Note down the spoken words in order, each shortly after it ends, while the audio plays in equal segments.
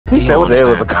He said, what the hell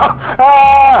was a cop?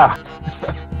 Ah!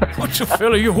 What's your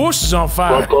fella? Your horse is on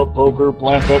fire. Poker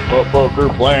plan.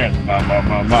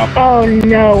 Oh,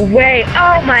 no way.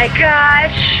 Oh, my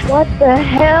gosh. What the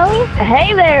hell?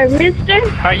 Hey there, mister.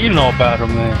 How you know about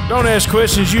him, man? Don't ask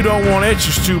questions you don't want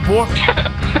answers to, boy.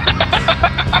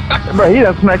 Bro, he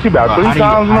done smacked you about 3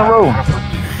 times in a row.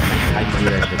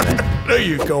 There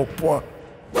you go, boy.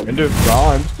 And the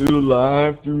I'm still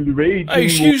alive through the raging. Hey,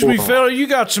 excuse me, fella. You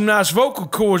got some nice vocal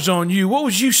cords on you. What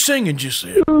was you singing just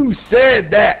then? Who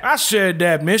said that? I said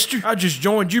that, mister. I just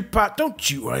joined your pot.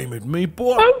 Don't you aim at me,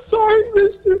 boy. I'm sorry,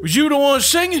 mister. Was you the one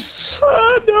singing?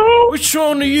 No. Which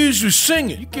one of yous was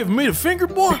singing? You giving me the finger,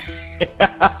 boy?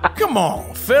 Come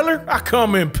on, feller. I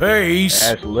come in peace.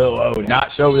 That's Lil O,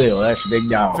 not so little. That's Big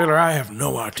Dog. Feller, I have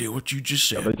no idea what you just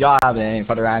said. Good job, man,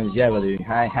 for the longevity.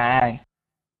 Hi.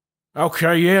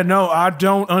 Okay, yeah, no, I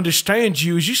don't understand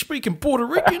you. Is you speaking Puerto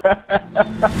Rican? Damn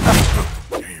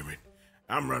it.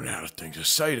 I'm running out of things to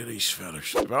say to these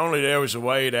fellers. If only there was a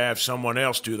way to have someone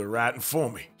else do the writing for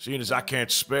me. Seeing as I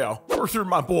can't spell, Arthur,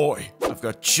 my boy, I've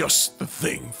got just the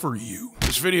thing for you.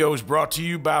 This video is brought to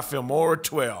you by Filmora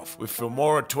 12. With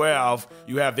Filmora 12,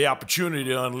 you have the opportunity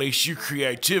to unleash your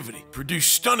creativity, produce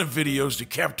stunning videos to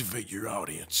captivate your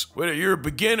audience. Whether you're a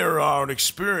beginner or an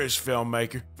experienced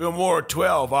filmmaker, Filmora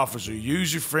 12 offers a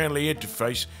user-friendly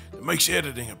interface that makes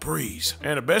editing a breeze.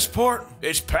 And the best part?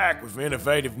 It's packed with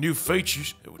innovative new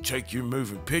features that will take your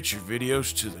moving picture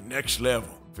videos to the next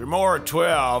level. Filmora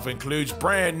 12 includes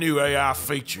brand new AI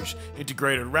features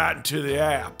integrated right into the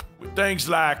app, with things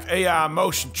like AI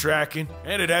motion tracking,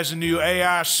 and it has a new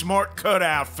AI smart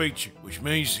cutout feature, which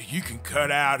means that you can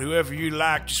cut out whoever you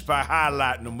like just by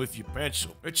highlighting them with your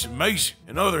pencil. It's amazing.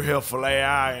 And other helpful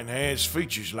AI enhanced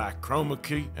features like chroma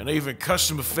key and even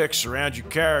custom effects around your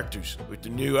characters with the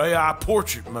new AI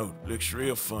portrait mode. Looks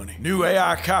real funny. New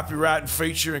AI copywriting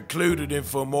feature included in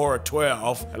Filmora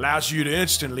 12 allows you to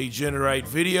instantly generate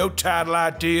video title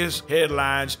ideas,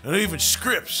 headlines, and even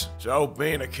scripts. So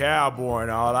being a cowboy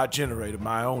and all, I generated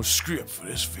my own script for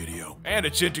this video. And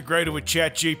it's integrated with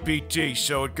ChatGPT,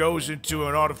 so it goes into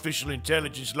an artificial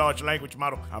intelligence large language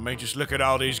model. I mean, just look at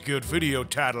all these good video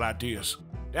title ideas.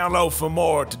 Download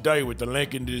Filmora today with the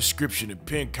link in the description and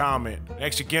pinned comment.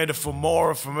 Thanks again to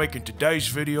Filmora for making today's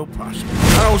video possible.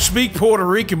 I don't speak Puerto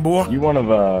Rican, boy. You one of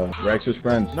Rex's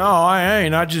friends? No, I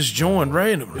ain't. I just joined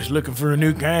randomly. Just looking for a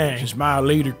new gang since my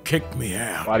leader kicked me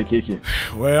out. Why'd he kick you?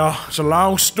 Well, it's a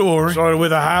long story. Started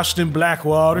with a house in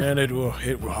Blackwater, and it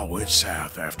all went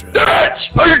south after that.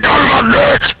 What are you talking about,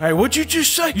 Lex? Hey, what'd you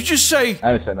just say? You just say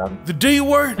I didn't say nothing. the D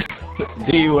word?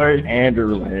 D-word.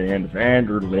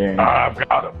 Vanderland. I've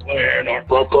got a plan.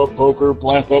 Poker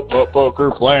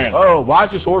plan. Oh, why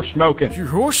is this horse smoking? Is your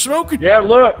horse smoking? Yeah,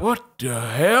 look. What the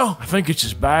hell? I think it's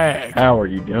his bag. How are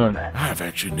you doing that? I've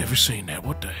actually never seen that.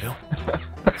 What the hell?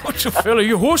 What's your fella?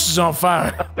 Your horse is on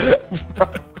fire.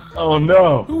 Oh,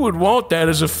 no. Who would want that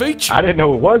as a feature? I didn't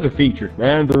know it was a feature.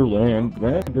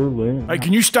 Vanderland. Hey,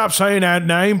 can you stop saying that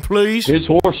name, please? His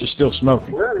horse is still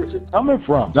smoking. Where is it coming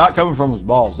from? Not coming from his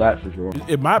balls, that's for sure.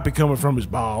 It might be coming from his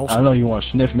balls. I know you want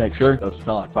to sniff, make sure. Doesn't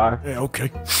smell like fire. Yeah,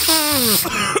 okay.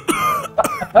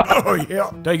 Oh, yeah.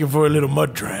 Take it for a little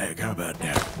mud drag. How about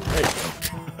that? There you go.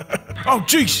 Oh,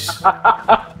 Jesus.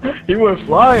 He went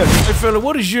flying. Hey, fella,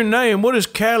 what is your name? What is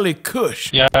Cali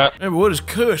Kush? Yeah, Hey, what is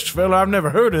Kush, fella? I've never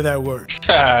heard of that word.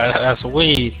 that's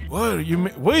weed. What? You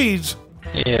mean weeds?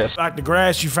 Yes. Like the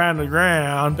grass you find on the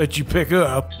ground that you pick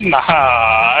up.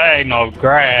 Nah, ain't no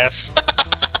grass.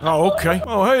 Oh, okay.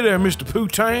 Oh, hey there, Mr.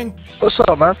 Poo-Tang. What's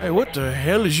up, man? Hey, what the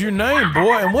hell is your name,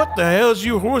 boy? And what the hell is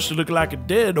your horse that look like a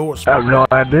dead horse? I have no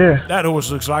idea. That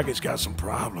horse looks like it's got some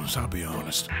problems, I'll be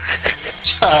honest.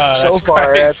 So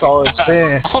far, that's all it's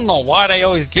been. I don't know why they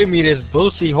always give me this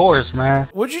Bootsy horse, man.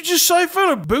 What'd you just say,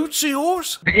 fella? Bootsy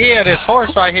horse? Yeah, this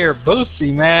horse right here,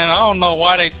 Bootsy, man. I don't know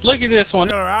why they... Look at this one.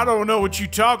 Fella, I don't know what you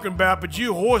talking about, but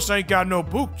your horse ain't got no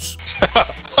boots.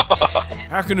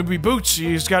 How can it be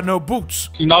Bootsy? It's got no boots.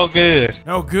 No good.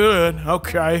 No good,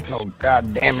 okay. Oh,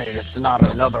 God damn it, it's not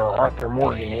another Arthur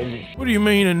Morgan, is it? What do you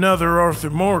mean another Arthur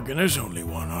Morgan? There's only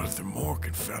one Arthur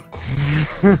Morgan, fella.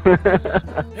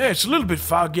 Yeah, it's a little bit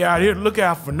foggy out here. Look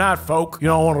out for night folk. You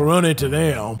don't want to run into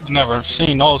them. Never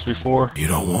seen those before. You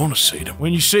don't want to see them.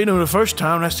 When you see them the first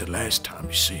time, that's the last time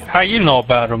you see them. How you know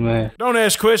about them, man? Don't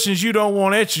ask questions you don't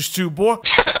want answers to, boy.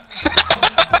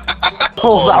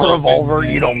 Pulls out revolver,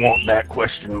 you don't want that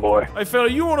question, boy. Hey, fella,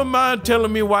 you want to mind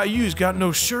telling me why you's got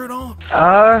no shirt on?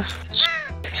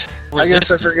 I guess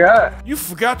I forgot. You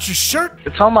forgot your shirt?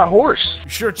 It's on my horse. Your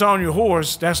shirt's on your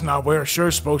horse. That's not where a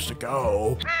shirt's supposed to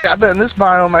go. I bet in this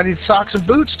biome I need socks and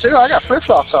boots too. I got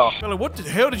flip-flops on. Fella, what the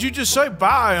hell did you just say,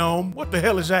 biome? What the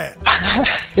hell is that?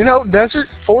 You know, desert,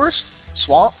 forest,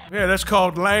 swamp. Yeah, that's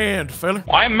called land, fella.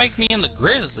 Why make me in the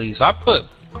grizzlies? I put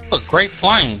Great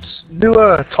Plains. Do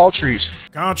tall trees.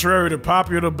 Contrary to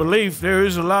popular belief, there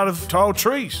is a lot of tall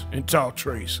trees in tall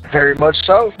trees. Very much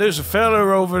so. There's a fella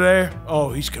over there.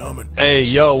 Oh, he's coming. Hey,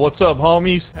 yo, what's up,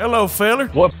 homies? Hello, fella.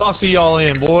 What posse y'all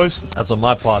in, boys? That's what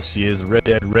my posse is, Red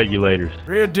Dead Regulators.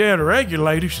 Red Dead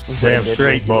Regulators. Damn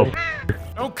straight, mother.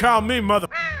 Don't call me mother,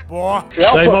 boy.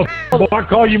 Say, boy, I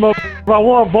call you mother if I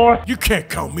want, boy. You can't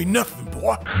call me nothing,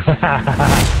 boy.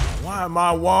 Why am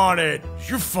I wanted? It's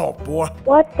your fault, boy.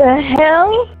 What the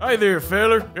hell? Hey there,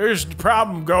 fella. There's a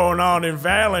problem going on in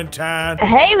Valentine.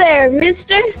 Hey there,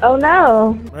 mister. Oh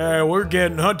no. We're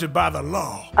getting hunted by the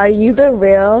law. Are you the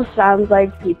real Sounds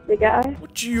Like Pizza guy?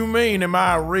 What do you mean, am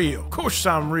I real? Of course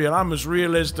I'm real. I'm as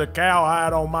real as the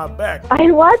cowhide on my back. I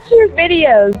watch your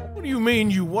videos. What do you mean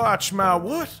you watch my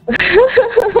what?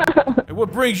 Hey,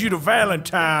 what brings you to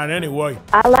Valentine, anyway?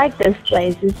 I like this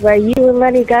place. It's where you and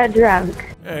Lenny got drunk.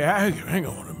 Hey, hang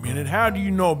on a minute. How do you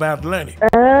know about Lenny?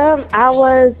 I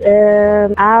was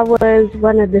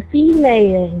one of the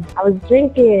females. I was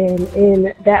drinking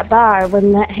in that bar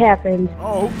when that happened.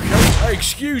 Oh, okay. Hey,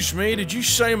 excuse me. Did you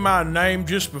say my name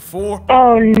just before?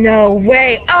 Oh, no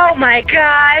way. Oh, my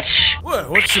gosh. What?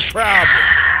 What's the problem?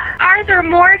 Arthur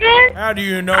Morgan? How do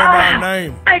you know my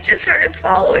name? I just started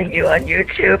following you on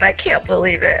YouTube. I can't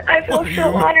believe it. I feel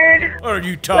so honored. What are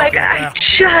you talking about?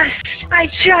 I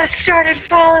just started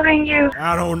following you.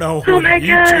 I don't know what Oh my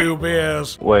God. YouTube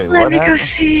is. Wait, Let what me go happened?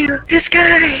 see you. This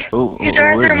guy. It's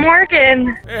Arthur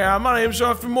Morgan. Yeah, my name's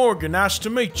Arthur Morgan. Nice to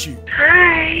meet you.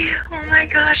 Hi. Oh my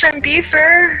gosh, I'm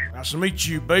Beaver. Nice to meet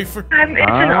you, Beaver. It's an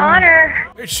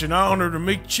honor. It's an honor to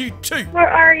meet you, too. Where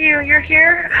are you? You're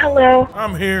here? Hello.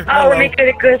 I'm here. Oh, let me get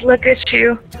a good look at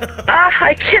you.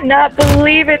 I cannot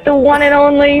believe it. The one and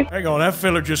only. Hang on, that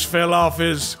fella just fell off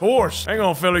his horse. Hang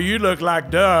on, fella, you look like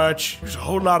Dutch. There's a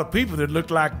whole lot of people that look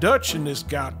like Dutch in this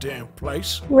goddamn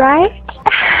place. Right?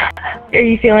 Are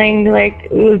you feeling like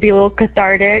it would be a little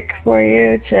cathartic for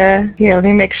you to, let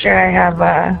me make sure I have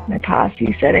my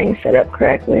posse settings set up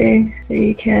correctly so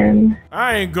you can...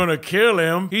 I ain't gonna kill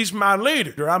him. He's my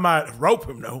leader. I might rope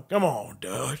him, though. Come on,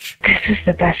 Dutch. This is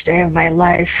the best day of my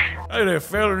life. Hey there,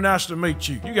 fella. Nice to meet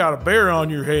you. You got a bear on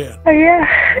your head. Oh,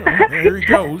 yeah. There he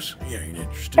goes. He ain't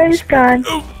interested. He's gone.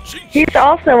 Oh, jeez. He's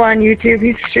also on YouTube.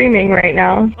 He's streaming right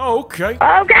now. Oh, okay.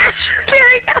 Oh, gosh.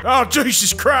 Here he goes. Oh,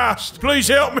 Jesus Christ. Please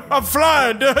help me. I'm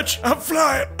flying, Dutch. I'm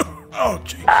flying. Oh,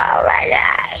 jeez. Oh, my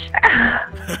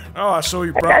gosh. Oh, I saw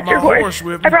you brought my horse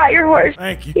with me. I brought your horse.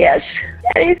 Thank you. Yes.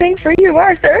 Anything for you,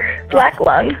 Arthur. Black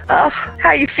lung. Oh,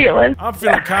 how you feeling? I'm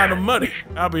feeling kind of muddy,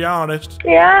 I'll be honest.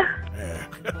 Yeah? Yeah.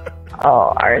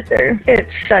 Oh, Arthur,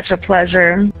 it's such a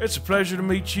pleasure. It's a pleasure to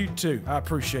meet you, too. I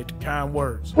appreciate the kind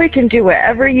words. We can do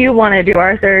whatever you want to do,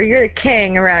 Arthur. You're the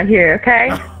king around here, okay?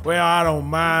 Well, I don't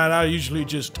mind. I usually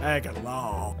just tag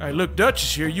along. Hey, look, Dutch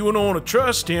is here. You wouldn't want to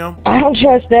trust him. I don't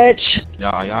trust Dutch.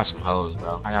 Y'all some hoes,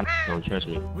 bro. Y'all don't trust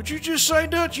me. Would you just say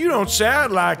Dutch? You don't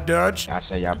sound like Dutch. I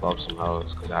say y'all both some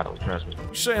hoes, cause I don't trust me.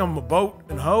 You say I'm a boat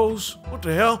and hose? What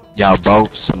the hell? Y'all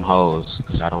both some hoes,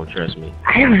 cause I don't trust me.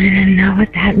 I don't even know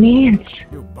what that means.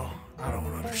 You're both. I don't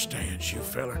understand you,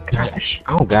 fella. Gosh.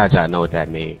 Oh God, y'all know what that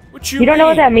mean. What you You don't know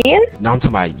what that means? No, I'm talking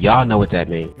about y'all know what that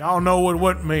mean. Y'all know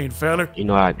what mean, fella. You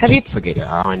know, I Have you- forget it.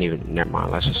 I don't even. Never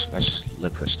mind. Let's just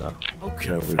look for stuff.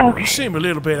 Okay. Okay. You seem a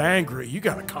little bit angry. You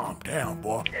gotta calm down,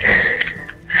 boy.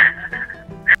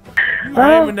 You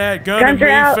aiming that gun at guns me, are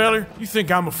out. fella? You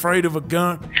think I'm afraid of a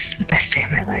gun? The best day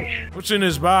of my life. What's in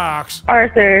this box?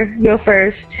 Arthur, go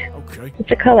first. Okay.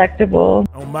 It's a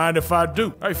collectible. Don't mind if I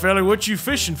do. Hey, fella, what you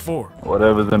fishing for?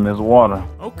 Whatever's in this water.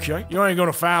 Okay. You ain't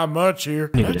gonna find much here.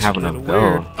 don't even That's have a enough little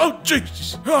weird. gold. Oh,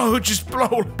 Jesus. Oh, it just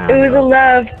blowed. It was a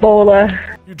love bola.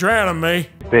 You're drowning me.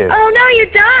 Fish. Oh no, you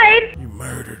died! You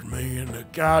murdered me in the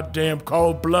goddamn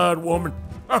cold blood, woman.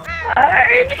 Oh,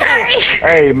 Sorry.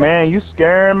 Hey, man, you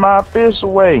scaring my fish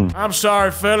away. I'm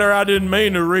sorry, fella. I didn't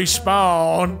mean to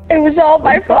respawn. It was all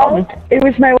my fault. It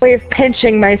was my way of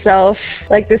pinching myself.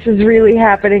 Like this is really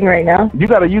happening right now. You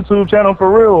got a YouTube channel for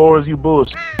real, or is you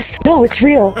bullshit? No, it's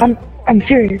real. I'm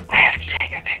serious. I have to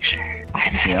take a picture.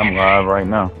 Yeah, I'm live right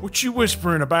now. What you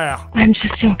whispering about? I'm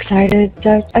just so excited.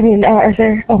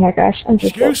 Arthur. Oh my gosh, I'm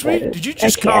just Excuse so me? excited. Did you I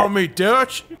just can't. call me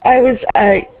Dutch?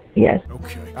 Yes.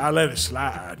 Okay, I'll let it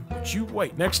slide. But you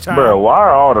wait. Next time. Bro, why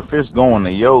are all the fish going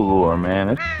to your lure, man?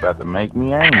 It's about to make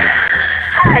me angry.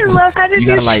 I love how to You do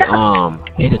gotta like stuff.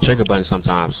 hit the trigger button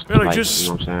sometimes. Billy, Like, just you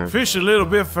know what I'm saying? fish a little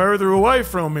bit further away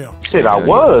from him. Shit, I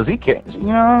was. He can't. You know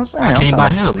what I'm saying? I came by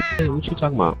him. What you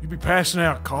talking about? You be passing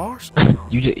out cars?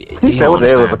 You just. He said, "What the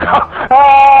hell was a car?"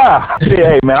 Ah! Shit,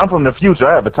 hey man, I'm from the future.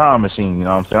 I have a time machine. You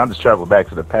know what I'm saying? I just travel back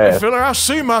to the Hey, past. fella, I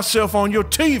see myself on your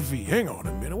TV. Hang on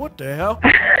a minute. What the hell?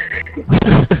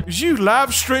 Is you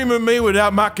live streaming me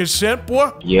without my consent,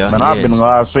 boy? Yeah. Man, I've been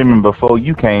live streaming before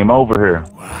you came over here.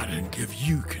 Well, I didn't give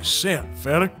you consent,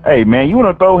 fella. Hey man, you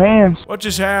wanna throw hands? What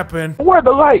just happened? Where'd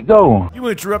the light go? You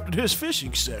interrupted his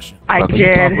fishing session. I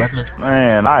did.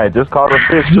 Man, I had just caught a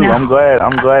fish too. No. I'm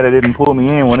glad it didn't pull me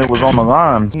in when it was on the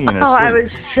line. Oh, I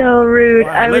was so rude.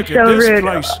 Wow, I was look at so this rude.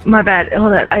 place. My bad.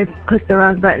 Hold on. I clicked the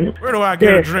wrong button. Where do I get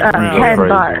a There's, drink around Ken here?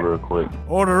 Bar. real quick.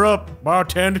 Order up,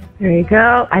 bartender. There you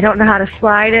go. I don't know how to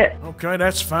slide it. Okay,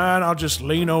 that's fine. I'll just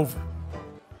lean over.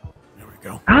 There we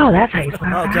go. Oh, that's how you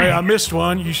slide Okay, it. I missed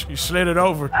one. You slid it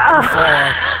over too Oh.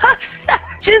 far.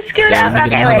 Just scoot up.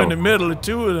 Okay, I'm in the wait. middle of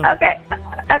two of them. Okay.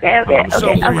 Okay. I'm so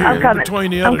Okay. over here I'm coming.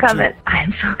 between the I'm other two. coming.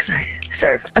 I'm so excited.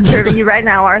 Serve. I'm serving you right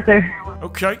now, Arthur.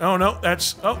 Okay. Oh no,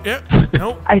 that's. Oh yeah.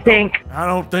 No, I think. I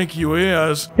don't think you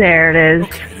is. There it is.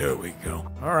 Okay, there we go.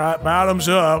 All right, bottoms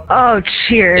up. Oh,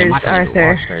 cheers,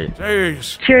 Arthur.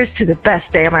 Cheers. Cheers to the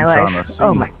best day of my trying life. to see.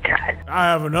 Oh my God. I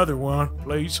have another one,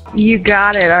 please. You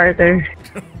got it, Arthur.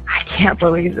 I can't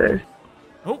believe this.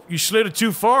 Oh, you slid it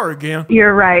too far again.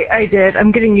 You're right. I did.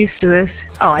 I'm getting used to this.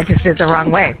 Oh, I just did the wrong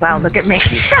way. Wow, look at me.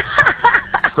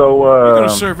 So, I'm gonna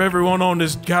serve everyone on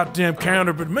this goddamn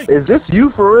counter but me. is this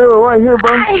you for real right here,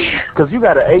 bro? Because you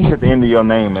got an H at the end of your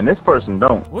name, and this person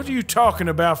don't. What are you talking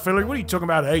about, Philly? What are you talking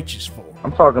about H's for?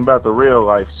 I'm talking about the real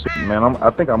life shit, man. I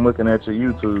think I'm looking at your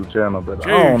YouTube channel, but I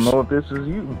don't Jeez. know if this is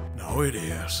you. No, it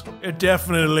is. It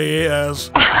definitely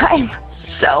is. I'm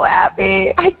so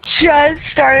happy. I just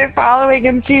started following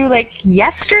him too, like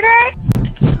yesterday.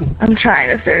 I'm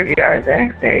trying to serve you,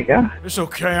 Arthur. There you go. It's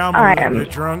okay. I'm I a little am.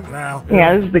 bit drunk now.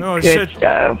 Yeah, this is the No, it good said-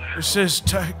 stuff. It says,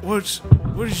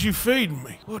 what is you feeding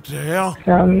me? What the hell?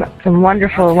 Some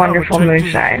wonderful, Okay, wonderful I'm gonna take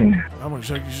moonshine. I'm gonna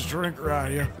take this drink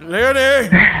right here. Lady!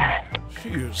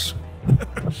 Cheers.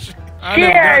 I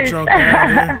never got Cheers! drunk down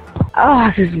here.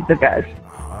 Oh, this is the best.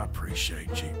 Oh, I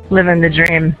appreciate you. Living the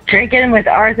dream. Drinking with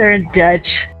Arthur and Dutch.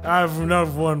 I have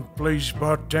another one, please,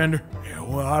 bartender. Yeah,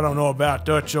 well, I don't know about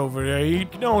Dutch over there. He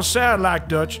don't sound like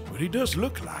Dutch, but he does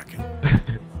look like him.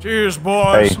 Cheers, Hey,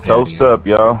 boys. toast up,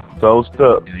 y'all. Toast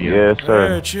up. Yes, Yeah,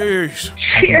 sir. cheers.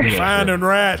 Cheers. Finding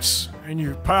rats and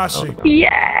your posse.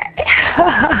 Yeah.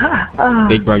 Oh.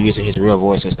 Big bro using his real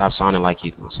voice and stop sounding like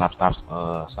you. Stop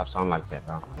sounding like that,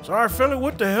 bro. Sorry, fella,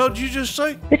 what the hell did you just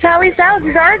say? It's how he sounds.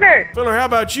 It's Arthur. Fella, how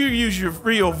about you use your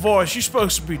real voice? You're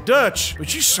supposed to be Dutch,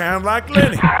 but you sound like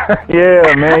Lenny.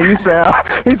 Yeah, man, you sound.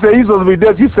 He said he's supposed to be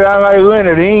Dutch. You sound like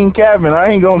Leonard. He ain't capping. I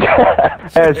ain't gonna.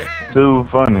 That's too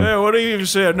funny. Yeah, what he even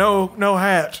said? No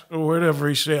hat, or whatever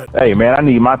he said. Hey, man, I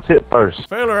need my tip first.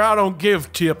 Fella, I don't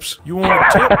give tips. You want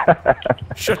a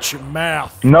tip? Shut your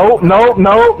mouth. No.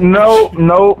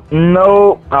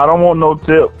 I don't want no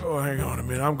tip. Oh, hang on a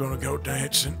minute. I'm gonna go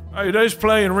dancing. Hey, they's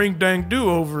playing Ring Dang Do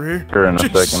over here. Here in a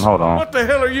second. Hold on. What the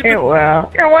hell are you It doing? will. I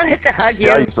wanted to hug you.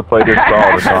 Yeah, I used to play this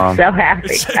all the time. I'm so happy.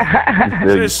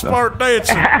 It's smart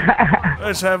dancing.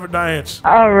 Let's have a dance.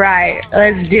 All right,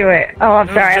 let's do it. Oh, I'm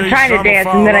sorry. I'm Jeez, trying to I'ma dance,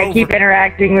 and then I fall keep over.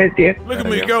 interacting with you. Look at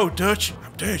me go, Dutch.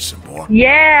 I'm dancing, boy.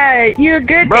 Yeah, you're a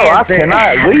good Bro, I dancer.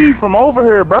 cannot leave from over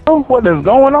here, bro. What is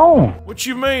going on? What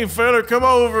you mean, fella? Come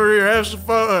over here, have some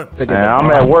fun. Man, I'm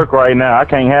at work right now. I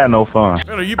can't have no fun.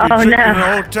 Fella, you been Oh, drinking no.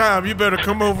 the whole time. You better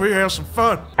come over here, have some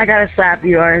fun. I gotta slap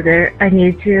you, Arthur. I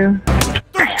need to.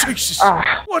 Oh, Jesus.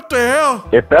 Ah. What the hell?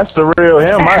 If that's the real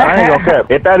him, I ain't gonna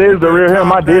cap. If that is the real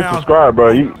him, I did subscribe,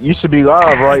 bro. You should be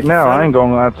live right now. I ain't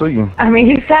gonna lie to you. I mean,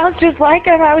 he sounds just like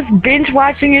him. I was binge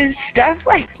watching his stuff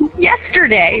like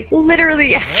yesterday.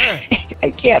 Literally yesterday.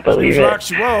 I can't believe Seems it. like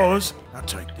she was. I'll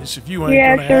take this if you ain't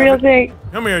Yeah, gonna it's the have real it. thing.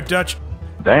 Come here, Dutch.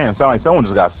 Damn, sound like someone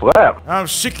just got slapped. I'm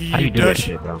sick of How you, you do that Dutch.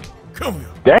 shit, bro? Come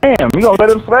here. Damn, you gonna let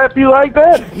him slap you like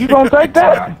that? You gonna take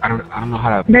that? I don't know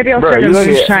how to. Maybe I'll Bro, send you him look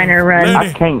some at- Shiner Run. Lenny,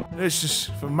 I can't. This is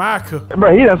for Micah.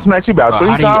 Bro, he done smacked you about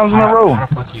Bro, 3 times in a row. How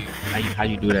the fuck how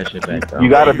you do that shit back, bro? You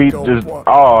gotta be Go, just. boy.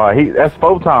 Oh, that's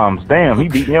 4 times. Damn, he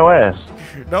beating your ass.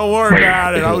 Don't worry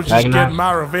about it. I was just Tagging getting us?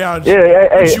 my revenge. Yeah,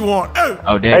 What hey, you want? Oh,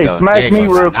 Oh, there Hey, you go. smack There you me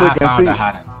go. real Now quick I and found see. out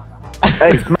how to.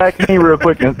 hey, smack me real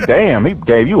quick. And, damn, he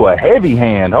gave you a heavy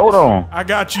hand. Hold on. I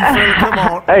got you, fella. Come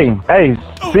on. Hey,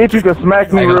 see if you can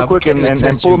smack me real quick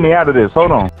and pull me out of this.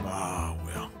 Hold on. Oh,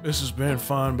 well. This has been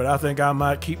fun, but I think I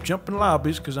might keep jumping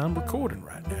lobbies because I'm recording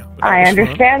right now. I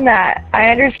understand that. I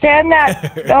understand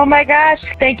that. Oh my gosh.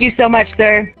 Thank you so much,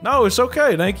 sir. No, it's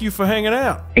okay. Thank you for hanging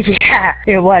out. Yeah,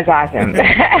 it was awesome.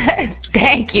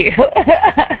 Thank you.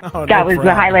 Oh, That was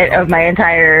the highlight of my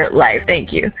entire life.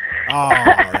 Thank you. Oh,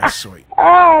 that's sweet.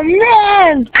 Oh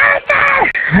man!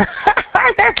 Arthur!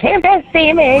 Arthur came to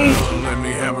see me. Let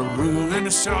me have a rule and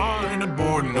a saw and a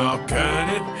board and I'll cut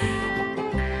it.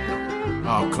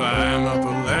 I'll climb up a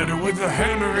ladder with a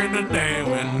hammer and a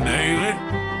nail and nail it.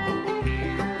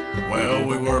 Well,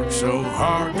 we worked so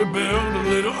hard to build a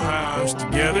little house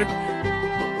together.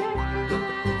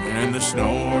 And in the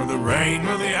snow or the rain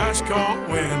or the ice cold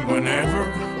wind, whenever,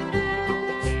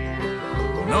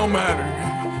 no matter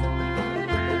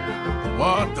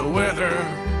what the weather,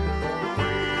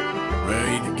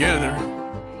 ready together.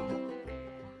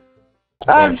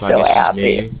 I'm so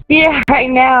happy. Yeah, right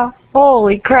now.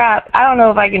 Holy crap. I don't know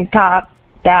if I can top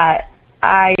that.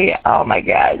 Oh my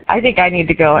god. I think I need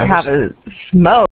to go and have a smoke.